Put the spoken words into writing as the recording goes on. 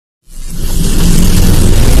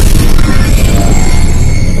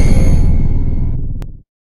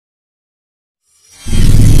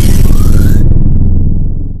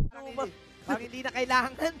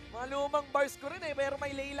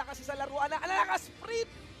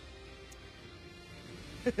naka-sprint!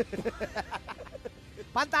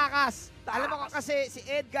 Pantakas! Alam mo kasi si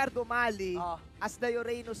Edgar Dumali, as the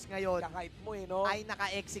Uranus ngayon, ikakite mo no? Ay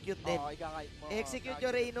naka-execute din. Ikakite mo. Execute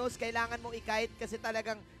Uranus, kailangan mong i-kite kasi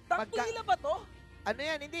talagang... Tangkila ba to? Ano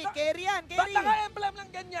yan? Hindi, carry yan, Ba't carry. naka-emblem lang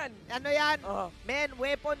ganyan? Ano yan? Men,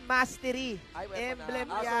 weapon mastery. Ay, weapon emblem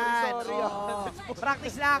na. yan. Sorry.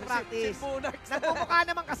 Practice lang, practice. Nagmumukha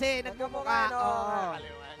naman kasi, nagmumukha.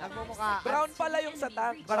 Nagmumukha. Brown pala yung sa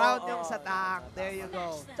tank. Brown yung sa tank. There you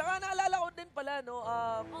go. Tsaka naalala ko din pala, no,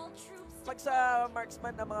 pag sa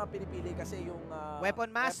marksman na mga pinipili kasi yung...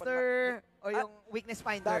 weapon master o yung weakness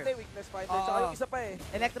finder. Dati weakness finder. Tsaka yung isa pa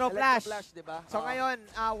Electro-flash. Diba? So ngayon,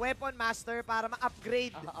 weapon master para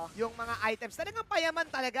ma-upgrade yung mga items. Talagang payaman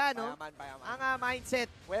talaga, no? Payaman. Ang mindset.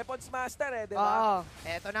 Weapons master diba? Oo.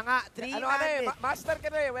 Eto na nga, 300. Ano master ka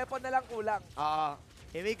na weapon na lang kulang. Oo.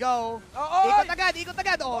 Here we go. Ikot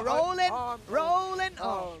agad. Oh, rolling.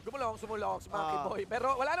 Gumulong, sumulong, Monkey Boy.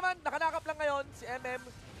 Pero wala naman, nakanakap lang ngayon si MM.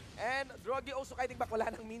 And Drogi also kiting back,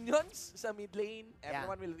 wala ng minions sa mid lane.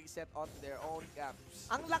 Everyone will reset on their own camps.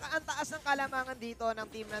 Ang taas ng kalamangan dito ng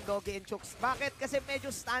team ng Doggy and Choox. Bakit? Kasi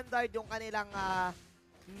medyo standard yung kanilang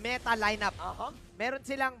meta lineup. Meron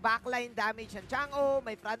silang backline damage ng Chang'o,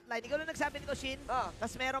 may frontline. Ikaw lang nagsabi nito, Shin.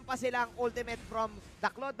 Tapos meron pa silang ultimate from the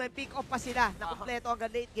Cloud. May pick-off pa sila na kumpleto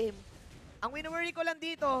hanggang late game. Ang win-worry ko lang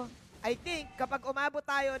dito, I think kapag umabot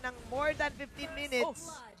tayo ng more than 15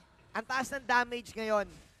 minutes, ang taas ng damage ngayon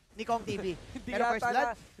ni Kong TV. Pero first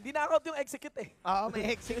blood, hindi na-out yung execute Oo,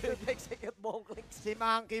 may execute. Execute bong clicks. Si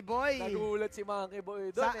Monkey Boy. Nagulat si Monkey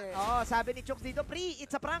Boy doon sabi ni Choox dito, Pre,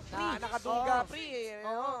 it's a prank, Pre. Nakaduga, Pre.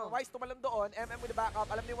 Wise tumalon doon, MM with the backup.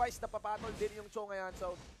 Alam ni Wise na papatol din yung Cho ngayon.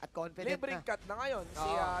 So, at confident libreng cut na ngayon si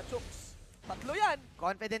Choox. Tatlo yan.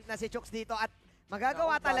 Confident na si Choox dito at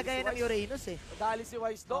magagawa talaga yan ng Uranus Dali si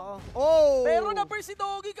Wise doon. Pero na si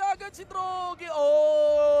Doggy kagad si Drogi.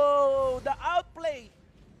 The outplay.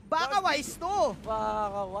 Baka Wise to.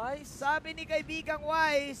 Baka Wise. Sabi ni kaibigang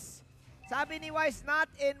Wise, sabi ni Wise,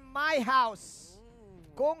 not in my house.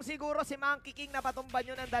 Kung siguro si Monkey King napatumban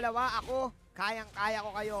nyo ng dalawa, ako, kayang-kaya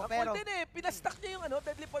ko kayo. Pero din pinastack niya yung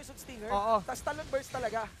Deadly Poison Stinger. Tapos talon burst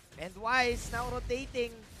talaga. And Wise now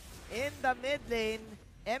rotating in the mid lane.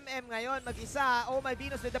 MM ngayon mag-isa. Oh My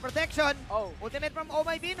Venus with the protection. Ultimate from Oh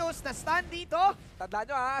My Venus na stun dito. Tandaan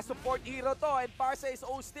nyo support hero to. And Parsa is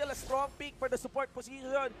still a strong pick for the support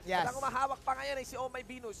position. Yes. At ang umahawak pa ngayon ay si Oh My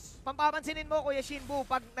Venus. Pampapansinin mo, Kuya Shinbu,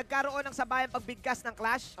 pag nagkaroon ng sabayang pagbigkas ng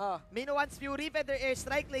clash, Minuan's Fury, Feather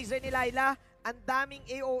Airstrike, Laser ni Layla, ang daming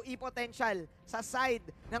AOE potential sa side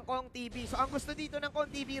ng Kong TV. So ang gusto dito ng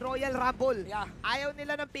Kong TV, Royal Rumble. Ayaw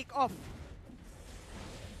nila ng pick-off.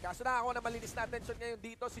 Kaso na ako na malinis na attention ngayon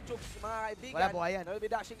dito si Choox, mga kaibigan. Wala buhay yan. Will be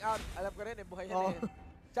dashing out. Alam ko rin, buhay yan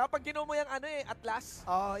Tsaka pag ginuha mo yung Atlas.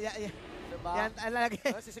 Diba? Yan talaga.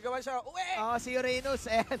 Sisigawan siya, uwe! Si Uranus.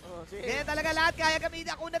 Ayan. Ganyan talaga lahat. Kaya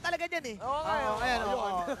gamitin. Ako na talaga dyan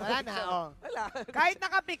Wala na. Wala. Kahit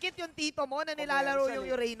nakapikit yung tito mo na nilalaro yung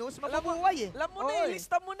Uranus, mabubuhay Alam mo na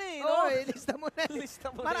lista mo na lista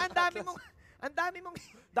mo na. Para ang dami mong Uranus. Ang dami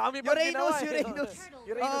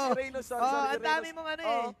mong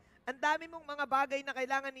ang dami mong mga bagay na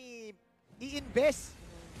kailangan i-invest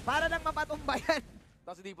para lang mapatumbayan.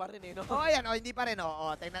 Tapos hindi pa rin no? Ayan, hindi pa rin.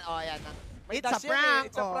 Tingnan, ayan. It's a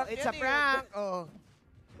prank.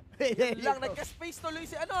 Lang, nagka-space tuloy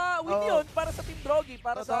si win yun para sa Team Drogi,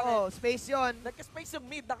 para sa akin. Space yun. Nagka-space yung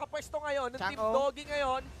mid, nakapwesto ngayon ng Team Drogi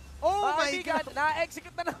ngayon. Oh my God!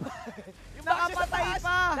 Na-execute na naman. Yung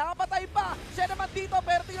nakapatay pa. Siya naman dito,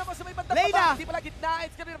 pero tingnan mo sa may bandang baba. Hindi pala gitna.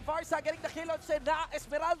 It's gonna be Varsa getting the kill on siya na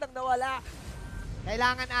Esmeraldang nawala.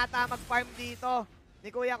 Kailangan ata mag-farm dito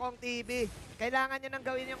ni Kuya Kong TV. Kailangan niya nang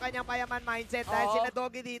gawin yung kanyang payaman mindset dahil sina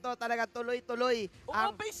Doggy dito talaga tuloy-tuloy.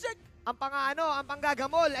 Ang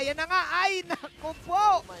panggagamol. Ayan na nga. Ay, naku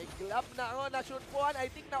po! My glove na na-shoot po. I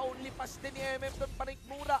think na only pass din ni MM doon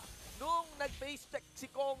panikmura. Nung nag-face check si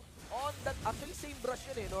Kong on that, actually same brush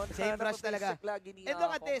yun no? Same brush talaga. And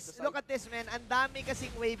look at this man, ang dami kasing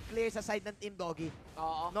wave clear sa side ng Team Doggy.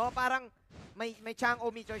 No, parang may Chang'o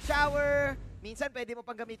Meteor Shower, minsan pwede mo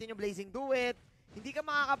pang gamitin yung Blazing Duet. Hindi ka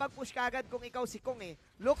makakapag-push kagad kung ikaw si Kong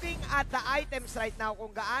Looking at the items right now,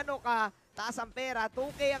 kung gaano ka taas ang pera,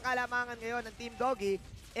 2K ang kalamangan ngayon ng Team Doggy,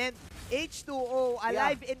 and H2O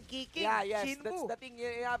alive and kicking. That's the thing,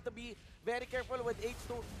 you have to be very careful with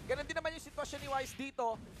H2. Ganun din naman yung sitwasyon ni Wise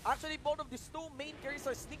dito. Actually, both of these two main carries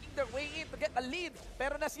are sneaking their way in to get a lead.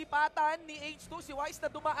 Pero nasipatan ni H2 si Wise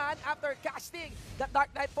na dumaan after casting that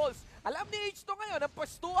Dark Knight Falls. Alam ni H2 ngayon ang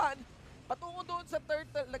pwestuhan Patungo doon sa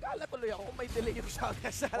turtle, nag-ala tuloy ako kung may delay yung shout.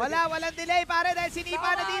 Walang delay pare dahil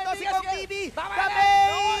sinipa na dito si Kong TV. The Tama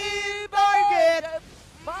main target!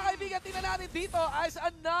 Mga kaibigan, tingnan natin dito as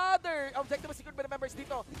another objective secret by the members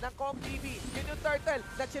dito ng Kong TV. Yun yung turtle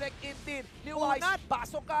na chinek in din ni Wise. Unat.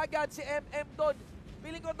 Pasok kaagad si MM doon.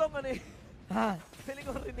 Feeling ko doon ano eh. Ha? Feeling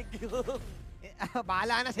ko rinig yun.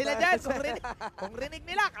 Bahala na sila dyan. Kung rinig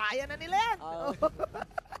nila, kaya na nila yan.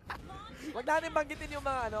 Wag natin banggitin yung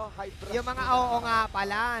mga hide brush. Yung mga oo nga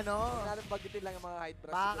pala, no? Wag natin banggitin lang yung mga hide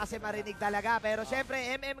brush. Baka kasi marinig talaga. Pero syempre,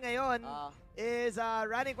 MM ngayon is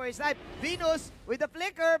running for his life. Venus with the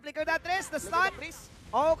flicker. Flicker that rest. The stun.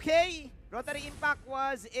 Okay. Rotary impact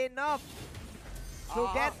was enough to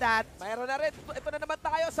get that. Mayroon na rin. Ito na naman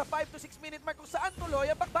tayo sa 5 to 6 minute mark kung saan tuloy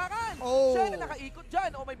ang bakbakan. Oh. Siya na nakaikot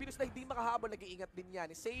dyan. May Venus na hindi makahabol. Nag-iingat din yan.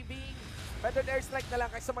 Saving. Feathered airstrike na lang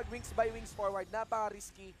kaysa mag-wings by wings forward.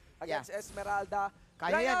 Napaka-risky against Esmeralda.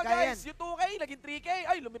 Kaya yan, kaya guys, yan. Yung 2K, naging 3K.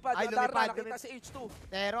 Ay, lumipad. Ay, Darna, lumipad. nakita si H2.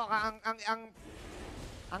 Pero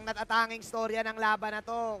ang natatanging storya ng laban na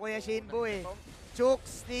to, Kuya Shinbu eh.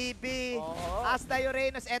 Choox, TV, hasta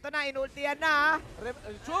Uranus. Eto na, inultihan na.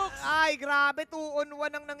 Choox! Ay, grabe,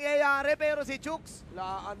 2-on-1 ang nangyayari. Pero si Choox,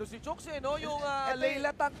 Si Choox no? Yung Ito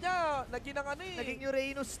Layla tank niya, naging naging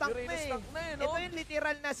Uranus tank na eh. tank na eh, no? Ito yung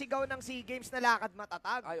literal na sigaw ng SEA Games na lakad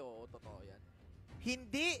matatag. Ay, oo, totoo yan.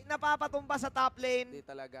 Hindi napapatumba sa top lane. Hindi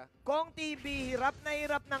talaga. Kong TV, hirap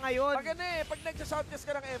na ngayon. Pag nagsa-shout test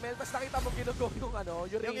ka ng ML, tapos nakita mo ginugo yung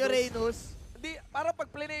Yung Uranus. Hindi, parang pag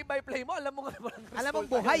play by play mo, alam mo nga naman. Alam mong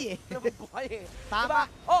buhay eh. Alam mong buhay eh. Tama.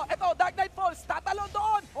 Diba? Eto, Dark Knight Falls, tatalon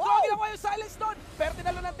doon. Oh! Ginawa yung silence doon. Pero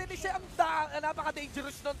tinalo ng Denise ang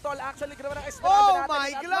napaka-dangerous nun, tol. Actually, ginawa ng Esmeralda natin.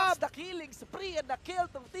 My God! The killing spree and the kill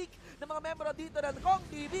to take ng mga member dito ng Kong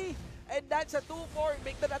TV. And that's a 2-4,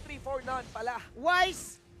 make that a 3-4 none pala.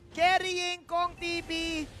 Wise carrying Kong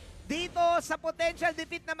TV dito sa potential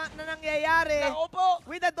defeat na nangyayari. Opo!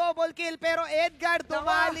 With a double kill. Pero Edgar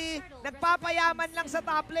dumali. Nagpapayaman lang sa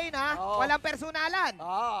top lane ha. Walang personalan.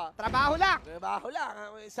 Trabaho lang. Trabaho lang.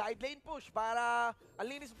 Side lane push para ang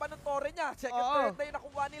linis pa ng tore niya. Second, third na yung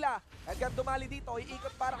nakuha nila. Edgar dumali dito.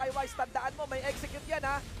 Iikot para kay Wise. Tandaan mo, may execute yan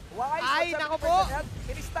ha. Wise. Ay, nako po.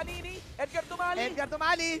 Inistanini. Edgar dumali. Edgar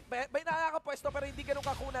dumali. May nakakapwesto pero hindi ganun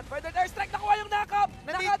kakunan. Further airstrike. Nakuha yung knock-up.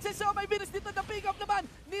 Nakatseso. May Venus dito na pick up naman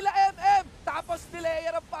nila MM. Tapos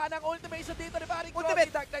nilayer ang panang ultimation dito ni Baring Crowley.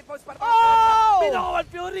 Dark Knight Falls para Pinakawan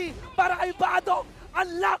Fury para kay Badong.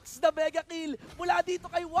 Unlocks the mega kill mula dito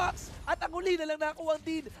kay Wax. At ang huli na lang nakuha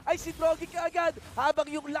din ay si Drogi kaagad. Habang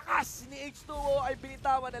yung lakas ni H2O ay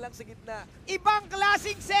binitawan na lang sa gitna. Ibang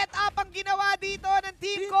klaseng setup ang ginawa dito ng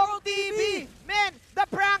Team Kong TV. Men, the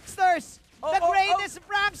pranksters. The greatest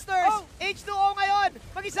pranksters! H2O ngayon,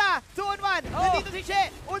 mag-isa, 2-on-1. Nandito si She.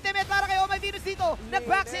 Ultimate para kay My Venus dito.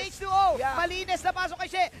 Nag-back si H2O. Malinis na pasok kay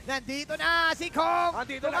She. Nandito na si Kong.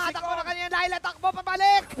 Tumatakbo na kanyang Layla. Takbo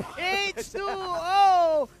pabalik.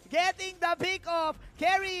 H2O getting the pick off,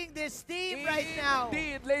 carrying this team right now.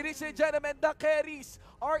 Indeed, ladies and gentlemen, the carries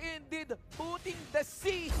are indeed putting the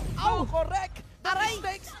C to correct the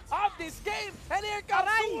mistakes of this game. And here comes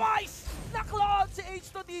Wise. Naklon si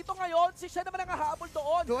H2 dito ngayon. Si siya naman ang hahabol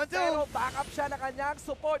doon. Pero backup siya na kanyang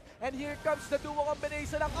support. And here comes the duo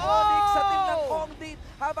combination ng Onyx sa team ng Kongdit.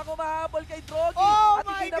 Habang umahabol kay Drogi. At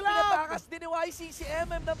hindi na pinabakas din ni YC. Si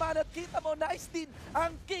MM naman at kita mo, nice din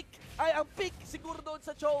ang kick. Ay, ang pick siguro doon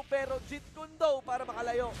sa Cho. Pero Jit Kundo para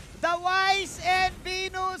makalayo. The Wise and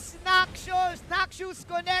Venus Naxos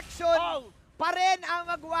connection. Pa rin ang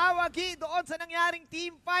magwawagi doon sa nangyaring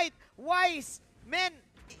team fight. Wise, men,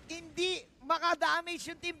 hindi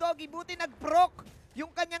makadamage yung Team Doggy. Buti nag-proc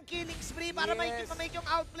yung kanyang killing spree para make yung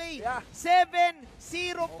outplay.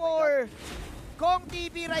 7-0-4. Kong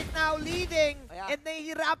TV right now leading and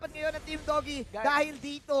nahihirapan ngayon ang Team Doggy dahil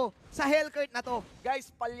dito sa Hellcurt na to.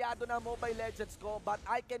 Guys, palyado na Mobile Legends ko but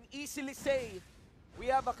I can easily say we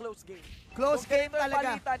have a close game. Close game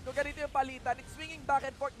talaga. Kung ganito yung palitan, it's swinging back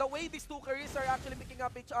and forth. The way these two careers are actually picking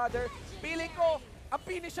up each other, feeling ko, ang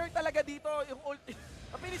finisher talaga dito,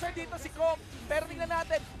 ang finisher dito si Kong. Pero tingnan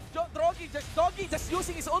natin, Drogi just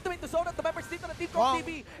using his ultimate to zone at the members dito ng Team Kong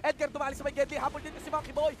TV. Edgar dumali sa may Gedli, habol dito si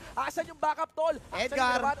Monkey Boy. Asan yung backup tol?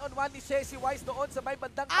 Edgar. Actually, 1-on-1 ni si Wise doon sa may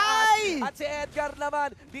bandang taas. At si Edgar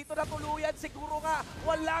naman, dito na tuluyan, siguro nga,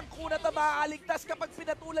 walang kunat na maaaligtas kapag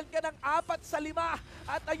pinatulan ka ng 4 sa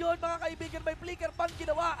 5. At ayun mga kaibigan, may flicker pang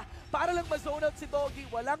ginawa para lang ma-zone out si Doggy.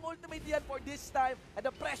 Walang ultimate yan for this time and the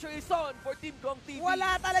pressure is on for Team Kong TV.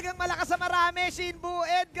 Wala talagang malakas sa marami, Shinbu.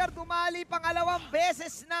 Edgar Dumali, pangalawang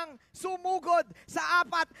beses nang sumugod sa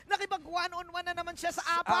 4. Nakipag one-on-one na naman siya sa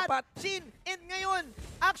 4. Shin, and ngayon,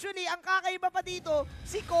 actually, ang kakaiba pa dito,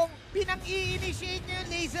 si Kong, pinang-i-initiate niya yung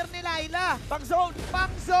laser ni Layla. Pang-zone!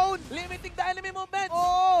 Pang-zone! Limiting the enemy movements!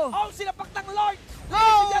 Oh! Oh, sinapak ng Lord! Oh!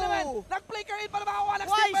 Ladies and gentlemen, nag-flicker in para makakuha ng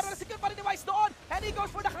steal, Wise! pero na-secure pa rin ni Wise doon. And he goes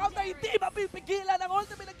for the counter. Hindi mapipigilan ang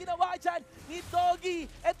ultimate na ginawa dyan ni Doggy.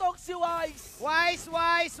 Etong si Wise.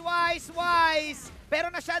 Wise! Pero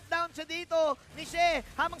na-shutdown siya dito ni She.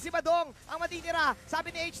 Hamang si Badong ang matitira.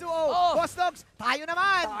 Sabi ni H2O, Oh. Boss Dogs, tayo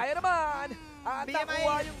naman! Tayo naman. At BMI.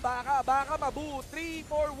 nakuha yung baka mabu.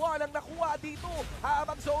 3-4-1 ang nakuha dito.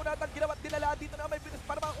 Habang zone out ang ginawa at dinala dito na may bilis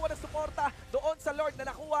para makakuha ng suporta doon sa Lord na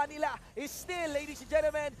nakuha nila. Is still, ladies and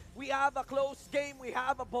gentlemen, we have a close game. We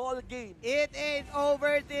have a ball game. It ain't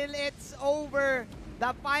over till it's over.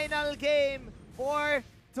 The final game for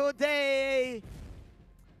today.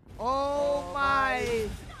 Oh my!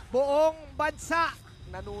 Buong bansa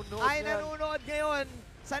Nanunood ay yan. nanunood ngayon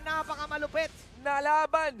sa napakamalupit. Na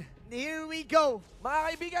laban. Here we go. Mga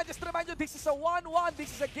kaibigan, just to remind you, this is a 1-1. This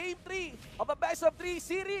is a Game 3 of a best of 3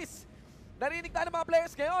 series. Narinig na ng mga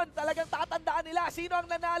players ngayon, talagang tatandaan nila sino ang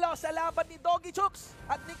nanalo sa laban ni Doggy Choox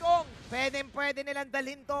at ni Kong. Pwede nilang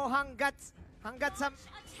dalhin to hanggat sa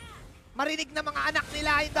marinig na mga anak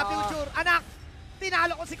nila in the future. Anak,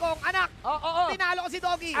 tinalo ko si Kong. Anak, tinalo ko si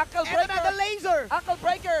Doggy. Ankle Eto na, breaker. the laser. Ankle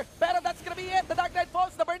breaker, pero that's gonna be it. The Dark Knight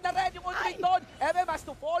falls, na burn na red yung ultimate doon. MM has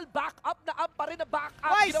to fall back up na up pa rin na back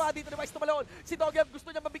up. Wise. Ginawa dito ni Wise tumalon. Si Doggy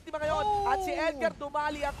gusto niya mabiktima ngayon. Oh. At si Edgar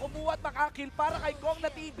Dumali ang kumuha at makakill para kay Kong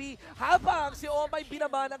na TV. Habang si Omay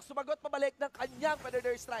Binaman ang sumagot pabalik ng kanyang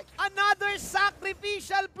Predator Strike. Another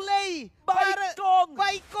sacrificial play. By Kong.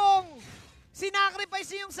 By Kong.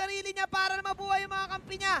 Sinacrifice niya yung sarili niya para na mabuhay yung mga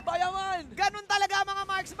kampi niya. Payaman! Ganun talaga mga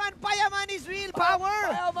marksman. Payaman is real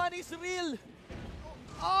power. Payaman is real.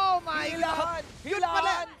 Oh my God.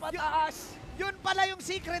 Hilahan, pataas. Yun pala yung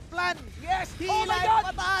secret plan. Yes! Oh my Hilahan God!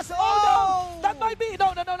 pataas. Oh no! That might be!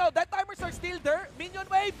 No. That timers are still there. Minion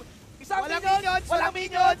wave. Isang Walang minion. minions. Walang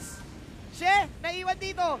minions. She, naiwan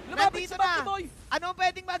dito. Lumapit Nandito si Monkey na. Boy. Anong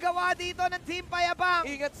pwedeng magawa dito ng Team Payabang?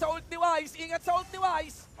 Ingat sa ult ni Wise. Ingat sa ult ni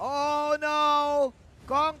Wise. Oh no!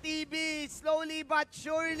 Kong TV, slowly but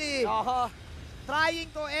surely, trying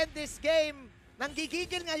to end this game.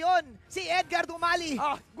 Nanggigigil ngayon si Edgar Dumali.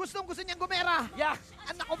 Gustong-gusto niyang gumera. Yeah.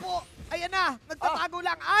 Anak ko po, ayan na, nagtatago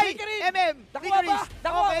lang. Ay, Flickering. MM, Nakuha ba? Flickeries.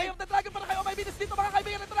 Nakuha Okay. ba yung Dragon para kayo? May minutes dito mga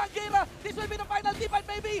kaibigan ng Drangera. This will be the final team fight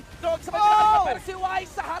maybe. Drog sa mga Oh! pero si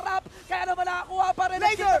Wise sa harap. Kaya naman nakakuha pa rin.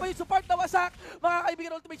 Laser. Nakita mo yung support na wasak. Mga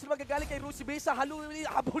kaibigan, ultimate sila magagaling kay Rusi Besa.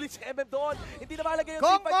 Habulin si MM doon. Hindi na malagay yung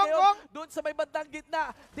team fight ngayon. Doon sa may bandang gitna.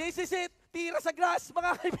 This is it. Tira sa grass,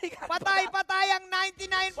 mga kaibigan. Patay ang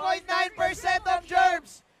 99.9% of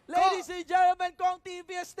germs. Ladies and gentlemen, Kong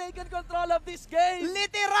TV has taken control of this game.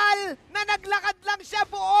 Literal na naglakad lang siya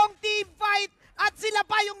buong team fight at sila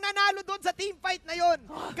pa yung nanalo doon sa team fight na yon.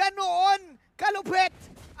 Ganoon kalupit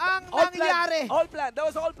ang nangyari. All planned. That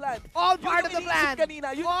was all planned. All part of the plan.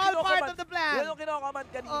 Yun All part of the plan. Yun yung kinokoman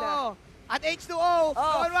kanina. Oo. At H2O,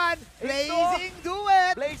 Oh. Blazing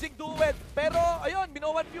Duet. Blazing Duet. Pero, ayun,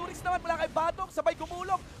 Minowan Furies naman mula kay Batong, sabay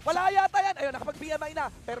gumulong. Wala yata yan. Ayun, nakapag-BMI na.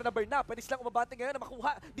 Pero na-burn na. Pwede silang umabante ngayon na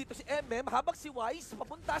makuha dito si MM habang si Wise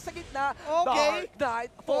papunta sa gitna. Okay. Dark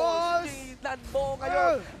Knight Falls. Tingnan mo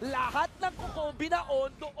ngayon. Lahat ng kukombinaon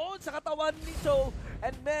doon sa katawan ni Joe.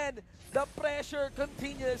 And man, the pressure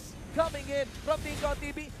continues coming in from Team Kong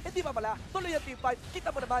TV. Hindi pa pala, tuloy ang team fight. Kita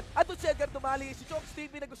mo naman, andun si Edgar Dumali, si Choox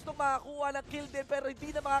TV na gustong makakuha ng kill din pero hindi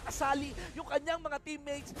na makakasali yung kanyang mga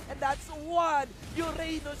teammates. And that's one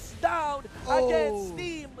Uranus down against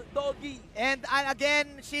Team Doggy. And again,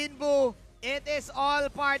 Shinbu, it is all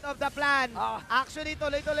part of the plan. Actually,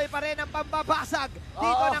 tuloy-tuloy pa rin ang pambabasag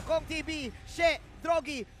dito ng Kong TV.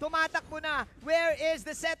 Doggy, tumatakbo na. Where is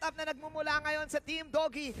the setup na nagmumula ngayon sa Team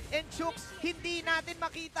Doggy and Choox? Hindi natin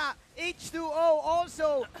makita. H2O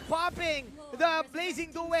also popping the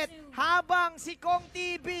Blazing Duet habang si Kong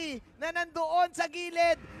TV na nandoon sa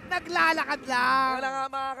gilid, naglalakad lang. Wala nga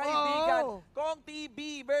mga kaibigan. Kong TV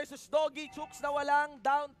versus Doggy Choox na walang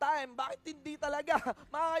downtime. Bakit hindi talaga?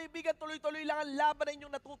 Mga kaibigan, tuloy-tuloy lang ang laban na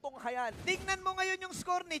inyong natutunghayan. Tingnan mo ngayon yung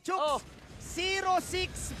score ni Choox. Oh.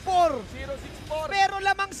 0-6-4. 0-6-4. Pero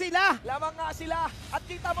lamang sila. Lamang nga sila. At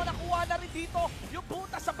kita mo, nakuha na rin dito yung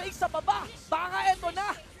puta sa base sa baba. Baka eto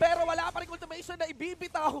na. Pero wala pa rin ultimation na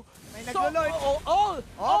ibibitaw. May naglo-lord. Oh,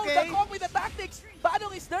 Okay. the Kong with the tactics.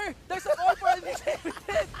 Banong is there. There's an all for initiative.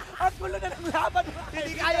 At gulo na ng laban.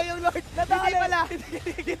 Hindi kaya yung Lord. Nadali.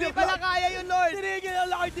 Hindi pala kaya yung Lord. Tinigil ang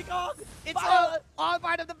Lord ni Kong. It's all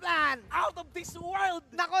part of the plan. Out of this world.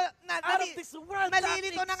 Nako, Out of this world.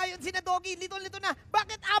 nalilito na ngayon si Doggy. Lito-lito na.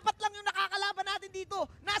 Bakit apat lang yung nakakalaban natin dito?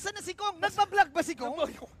 Nasaan na si Kong? Nagpa-vlog ba si Kong?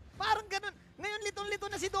 Parang ganun. Ngayon litong-lito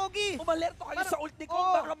na si Doggy. Umalerto kayo sa ult ni Kong.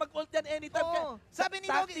 Oo. Baka mag-ult yan anytime. Oo. Sabi ni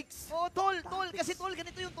Doggy, Tactics. tol. Kasi tol,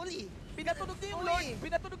 ganito yung tol eh. Pinatunog niya yung Uy. Lord.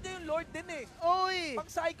 Pinatunog niya yung Lord din eh. Oy. Pang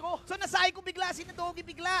psycho. So nasay ko bigla si Doggy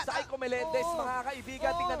bigla. Psycho Melendez, Oo. mga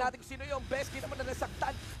kaibigan. Oo. Tingnan natin kung sino yung best. Kita mo na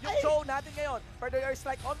nasaktan yung Ay. show natin ngayon. Further air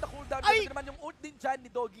strike on the cooldown. Ay. Ito naman yung ult din dyan ni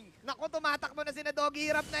Doggy. Naku, tumatakbo na si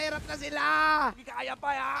Doggy. Hirap na sila. Hindi kaya pa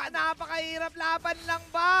yan. Napakahirap laban lang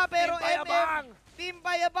ba? Pero Team Payabang. Team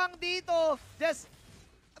Payabang dito. Just,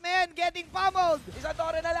 man, getting pummeled. Isang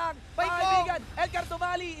tore na lang. Bay Mga ko. kaibigan, Edgar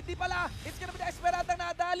dumali. Hindi pala. It's gonna be the Esperantang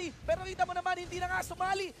nadali. Pero kita mo naman, hindi na nga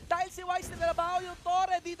sumali. Dahil si Wise nilalabaho yung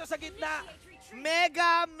tore dito sa gitna.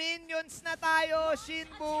 Mega minions na tayo,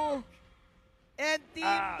 Shinbu. And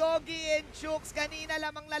Team Doggy and Choox, kanina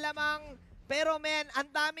lamang. Pero men, ang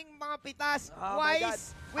daming mga pitas. Oh my God. Wise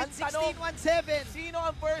with Ang tanong, 16-1-7. Sino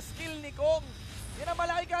ang first kill ni Kong? Yan ang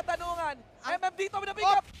malaking katanungan. MF dito mo na pick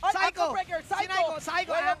Oh, up. Ay, Psycho. Ankle breaker, Psycho.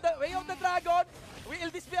 Way of the Dragon. Will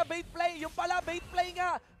this be a bait play? Yung pala, bait play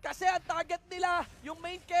nga. Kasi ang target nila, yung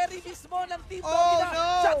main carry mismo ng Team Oh, Doggy na. no.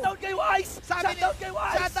 Shutdown kay Wise! Shutdown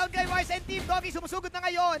kay Wise! and Team Doggy sumusugod na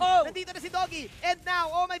ngayon. Oh. Nandito na si Doggy. And now,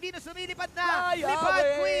 oh my Venus, lumilipad na. Fly Lipad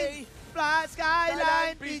away. Queen. Fly,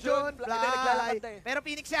 Skyline, Pigeon, Pigeon, Hindi, Fly. naglalakad na eh. Pero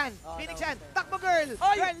Phoenix yan. Oh, Phoenix no. yan. Takbo girl.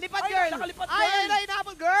 Ay! Girl, lipad Ay, girl. nakalipad, Ay, girl.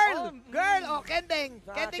 inabot girl. Oh, Girl, oh, Kending.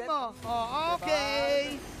 Ah, Kending mo. Oh, Diba? okay.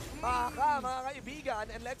 Mga kaibigan,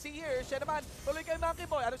 and let's see here, siya naman, tuloy kay Monkey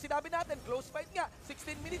Boy. Anong sinabi natin? Close fight nga.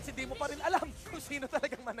 16 minutes, hindi mo pa rin alam kung sino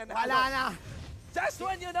talagang mananalo. Wala na. Just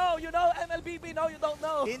when you know, MLBB, no, you don't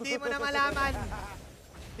know. Hindi mo na malaman.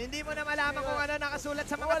 Hindi mo na malaman kung ano nakasulat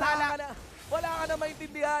sa mga tala. Wala ka na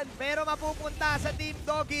maintindihan. Pero mapupunta sa Team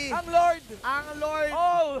Doggy. Ang Lord. Ang Lord.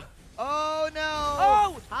 Oh! Oh no! Oh!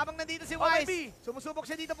 Habang nandito si Oh, Wise, baby. sumusubok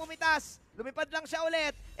siya dito pumitas. Lumipad lang siya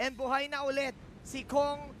ulit. And buhay na ulit si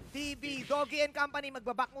Kong TV. Doggy and Company,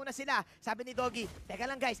 magbaback muna sila. Sabi ni Doggy, teka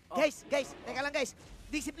lang guys. Oh. Guys, teka lang guys.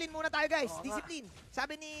 Discipline muna tayo guys. Oo nga. Discipline.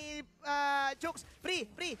 Sabi ni Choox, pre,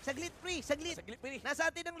 saglit. Saglit, Piri.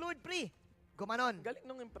 Nasa atin ang Lord, pre. Gumanon. Galing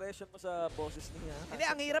nung impression mo sa boses niya. Hindi,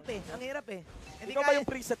 ang hirap eh. Ang hirap eh. Hindi Ikaw ba yung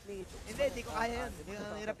preset ni Choox? Hindi ko kaya yun. Hindi,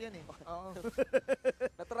 ang hirap yun eh. Oo.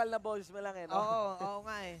 Natural na boses mo lang eh, no? Oo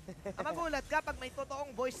nga eh. Magulat ka pag may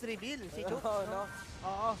totoong voice reveal si Choox. Oo, no?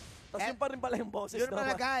 Oo. Tapos yun pa rin pala yung boses, Yun no?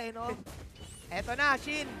 talaga eh, no? Eto na,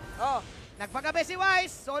 Shin. Oh, Nagpagabi si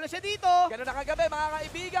Wise. Solo siya dito. ganun na kagabi, mga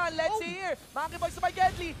kaibigan. Let's Oh. see here. Monkey Boy sa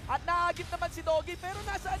Gedli. At nakagip naman si Doggy. Pero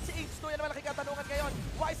nasaan si H2? Yan naman ang katanungan ngayon.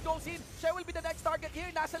 Wise goes in. Siya will be the next target here.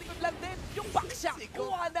 Nasa likod lang din. Yung back siya.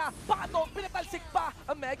 Kuha na. Pato. Pinatalsik pa.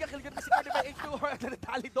 Ang mega kill ganda si Kanye by H2.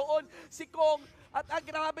 Natali doon. Si Kong. At ang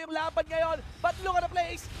grabe yung laban ngayon. But look at the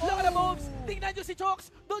plays. Look at the moves. Tingnan nyo si Choox.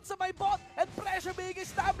 Doon sa may bot. And pressure being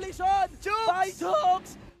established on. Choox! By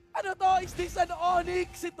Choox. Ano to? Is this an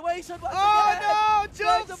Onyx situation once Oh again? no,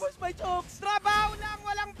 Choox! Guys, first by Choox. Trabaho lang,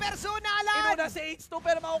 walang personalan. Inuna si H2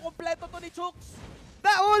 pero makukumpleto to ni Choox.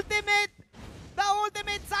 The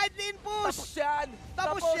ultimate side lane push. Tapos yan.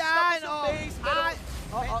 Tapos yan, yung oh. base. Pero,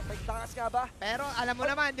 Ay, may takas nga ba? Pero alam mo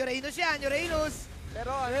naman, Uranus yan, Uranus.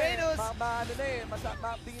 Pero ano Venus. ano na eh,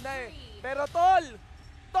 di na eh. Pero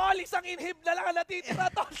Tol, isang inhib na lang ang natitira,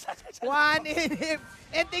 Tol. One inhib.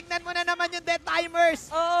 And tignan mo na naman yung death timers.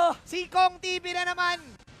 Oo, Si Kong TV na naman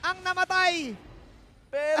ang namatay.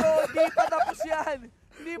 pero di pa tapos yan.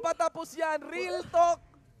 Hindi pa tapos yan. Real talk.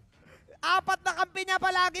 4 na kampi niya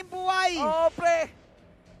palaging buhay. Oh, pre.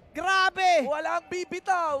 Grabe. Walang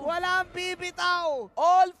bibitaw. Walang bibitaw.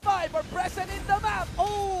 All 5 are present in the map.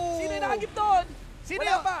 Oh. Sino yung nakagip doon? Sino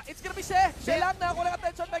Wala yun? pa. It's gonna be She. She lang na kulang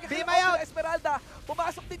attention. Mega Be kill my out out. sa Esmeralda.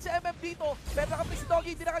 Pumasok din si MF dito. Pero nakapit si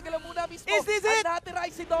Doggy. Hindi nakagalaw muna mismo. Is this it? At natira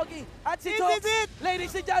si Doggy. At si Is Choox. this it?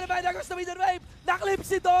 Ladies and gentlemen, across the middle wave. Naklip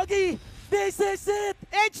si Doggy. This is it.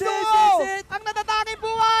 H2O! This is it. Ang natatanging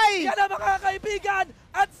buhay! Yan ang mga kaibigan.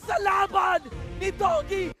 At sa laban ni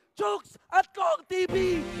Doggy, Choox at Kong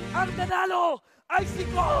TV, ang nanalo ay si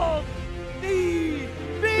Kong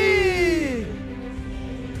TV.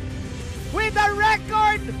 With a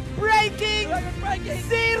record-breaking Record-breaking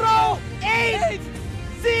 0-8!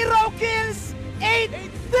 0 kills, 8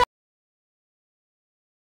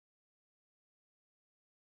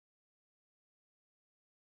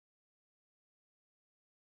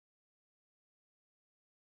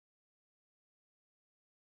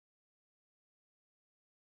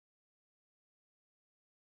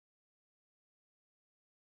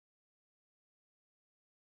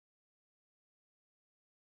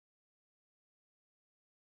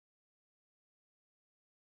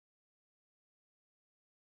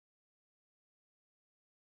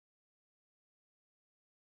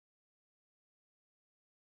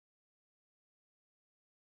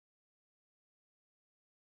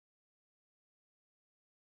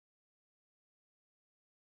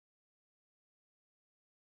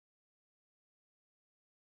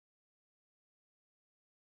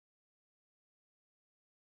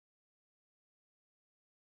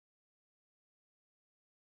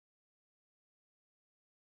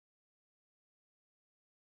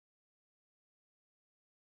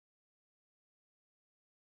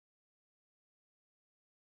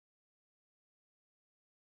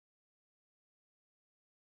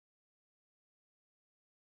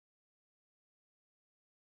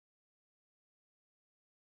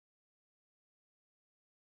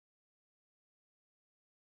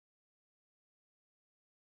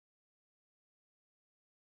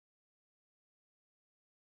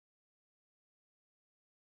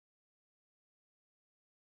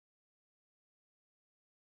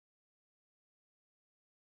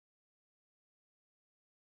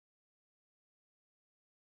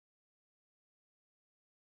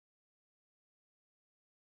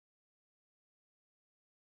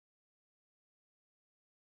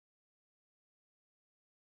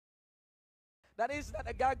 that is not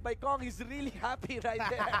a gag by Kong. He's really happy right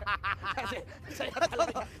there. Kasi saya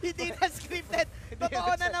talaga. Hindi na scripted.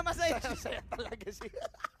 Totoo na masaya. Saya talaga siya.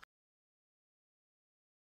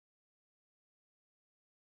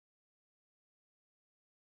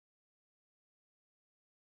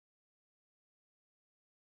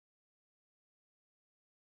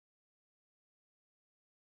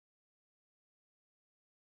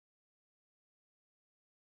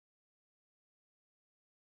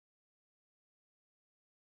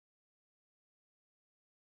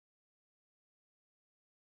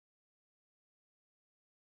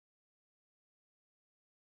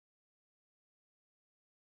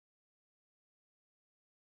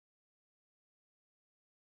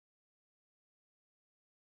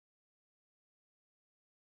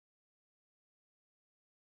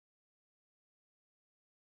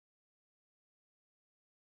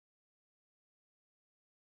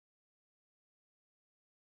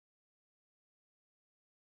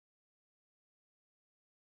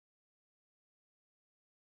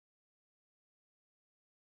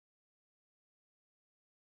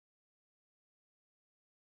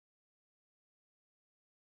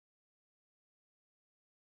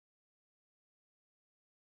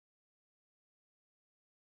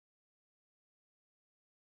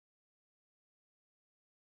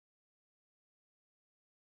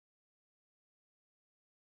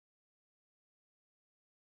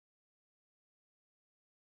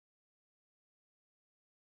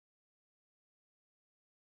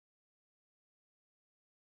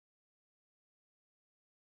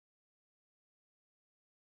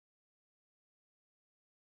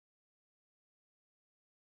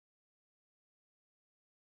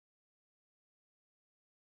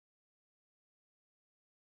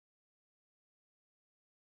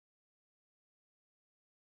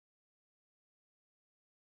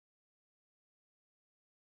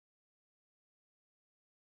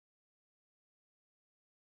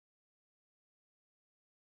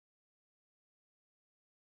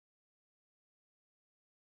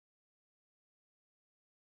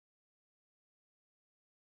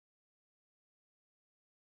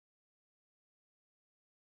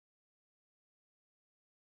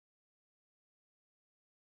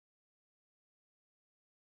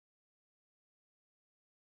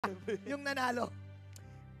 Yung nanalo.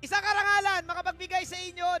 Isang karangalan, makapagbigay sa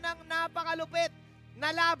inyo ng napakalupit na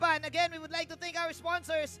laban. Again, we would like to thank our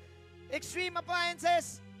sponsors, Extreme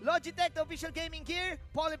Appliances, Logitech, the official gaming gear,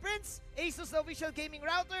 Polyprints, Asus, the official gaming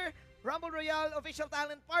router, Rumble Royale, official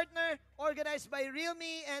talent partner, organized by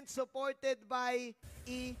Realme and supported by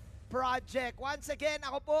E-Project. Once again,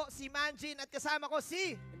 ako po si Manjin at kasama ko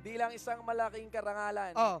si... Hindi lang isang malaking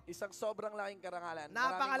karangalan, isang sobrang laking karangalan.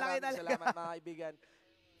 Napakalaki Maraming salamat mga kaibigan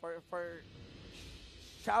for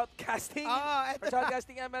shoutcasting. For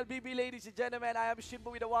shoutcasting MLBB, ladies and gentlemen. I am Shimbo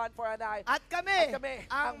with the one for an eye. At kami,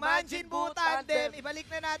 ang Manjin Bu Tandem. Ibalik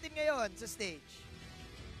na natin ngayon sa stage.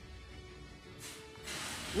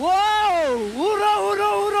 Wow! Ura, ura,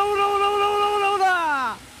 ura, ura, ura, ura, ura, ura, ura!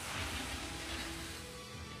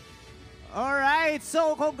 Alright,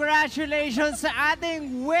 so congratulations sa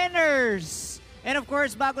ating winners! And of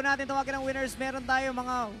course, bago natin tawagin ang winners, meron tayo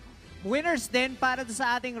mga winners din para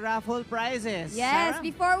sa ating raffle prizes. Yes, Sarah?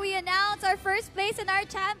 before we announce our first place and our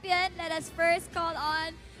champion, let us first call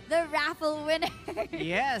on the raffle winner.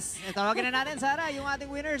 Yes, tawagin na natin, Sarah, yung ating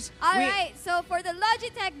winners. Alright, so for the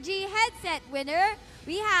Logitech G headset winner,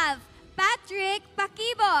 we have Patrick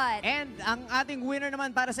Pakibon. And ang ating winner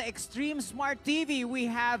naman para sa Extreme Smart TV, we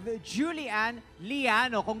have Julian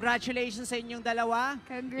Liano. Congratulations sa inyong dalawa.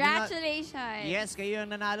 Congratulations. Yes, kayo yung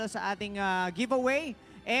nanalo sa ating giveaway.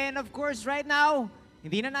 And of course, right now,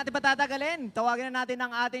 hindi na natin patatagalin. Tawagin na natin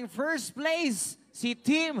ang ating first place, si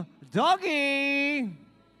Team Doggy!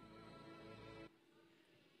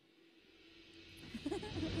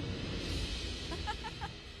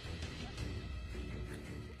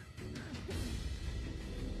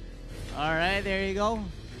 Alright, there you go.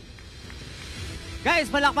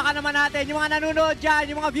 Guys, palakpakan naman natin yung mga nanonood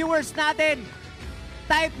dyan, yung mga viewers natin.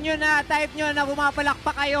 Type nyo na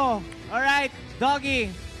pumapalakpak kayo. Alright, Doggy,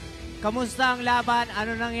 kamusta ang laban?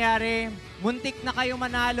 Ano nangyari? Muntik na kayo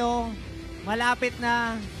manalo. Malapit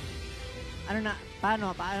na. Ano na?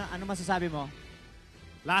 Paano? Ano masasabi mo?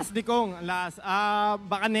 Last di kong,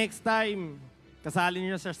 baka next time, kasali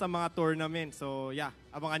nyo siya sa mga tournament. So yeah,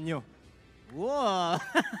 abangan nyo. Wow!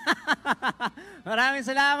 Maraming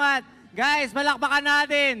salamat. Guys, palakpakan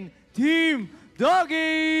natin. Team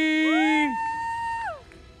Doggy!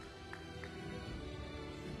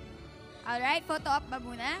 Alright, photo op ba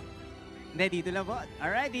muna? Hindi, dito lang po.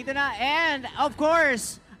 Alright, dito na. And of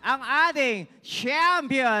course, ang ating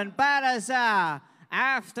champion para sa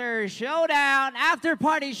after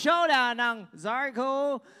party showdown ng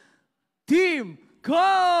Zarko Team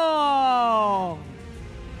Kong!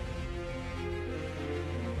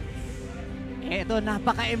 Eto,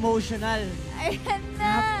 napaka-emotional. Ayan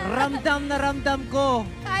na. Ramdam ko.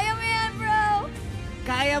 Kaya mo yan, bro.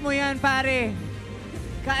 Kaya mo yan, pare.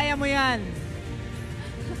 Kaya mo yan.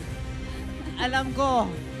 Alam ko.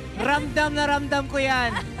 Ramdam ko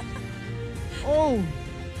yan. Oh,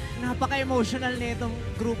 napaka-emotional na itong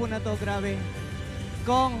grupo na to. Grabe.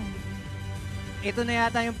 Kong, ito na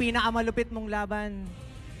yata yung pinakamalupit mong laban.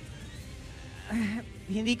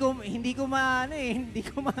 Hindi ko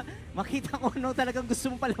makita kung ano talagang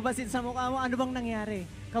gusto mong palabasin sa mukha mo. Ano bang nangyari?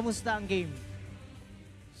 Kamusta ang game?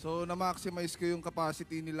 So, na-maximize ko yung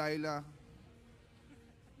capacity ni Laila.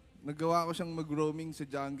 Nagawa ko siyang mag-roaming sa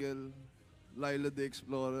jungle. Laila the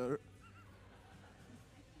Explorer.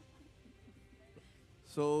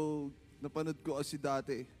 So, napanood ko kasi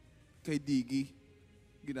dati kay Diggy.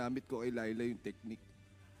 Ginamit ko kay Laila yung technique.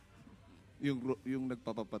 Yung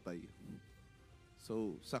nagpapapatay.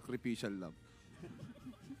 So, sacrificial love.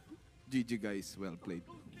 GG guys, well played.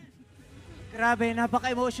 Grabe,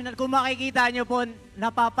 napaka-emotional. Kung makikita nyo po,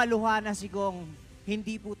 napapaluha na si Gong.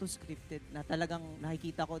 Hindi po to scripted. Na talagang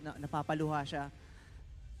nakikita ko na napapaluha siya.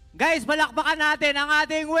 Guys, palakpakan natin ang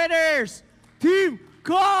ating winners! Team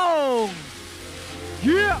Kong!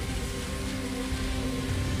 Yeah!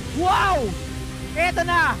 Wow! Eto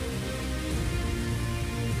na!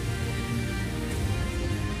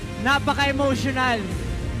 Napaka-emotional.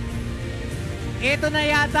 Ito na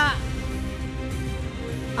yata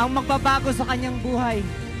ang magbabago sa kanyang buhay.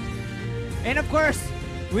 And of course,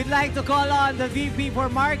 we'd like to call on the VP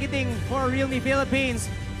for Marketing for Realme Philippines,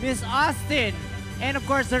 Miss Austin, and of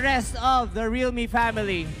course, the rest of the Realme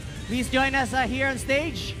family. Please join us here on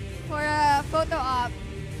stage. For a photo op.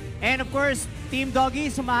 And of course, Team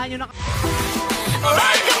Doggy, sumahan nyo na.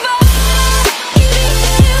 Alright.